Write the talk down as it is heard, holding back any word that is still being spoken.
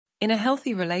In a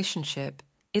healthy relationship,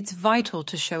 it's vital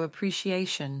to show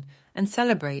appreciation and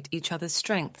celebrate each other's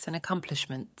strengths and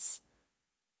accomplishments.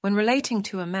 When relating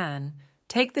to a man,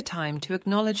 take the time to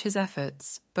acknowledge his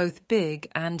efforts, both big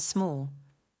and small.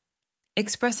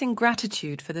 Expressing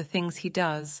gratitude for the things he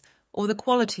does or the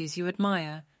qualities you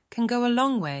admire can go a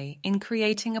long way in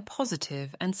creating a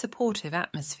positive and supportive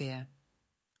atmosphere.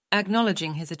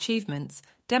 Acknowledging his achievements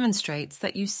demonstrates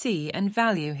that you see and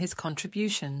value his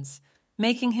contributions,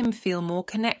 making him feel more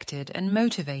connected and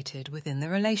motivated within the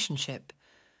relationship.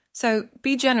 So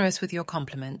be generous with your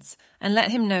compliments and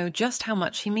let him know just how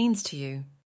much he means to you.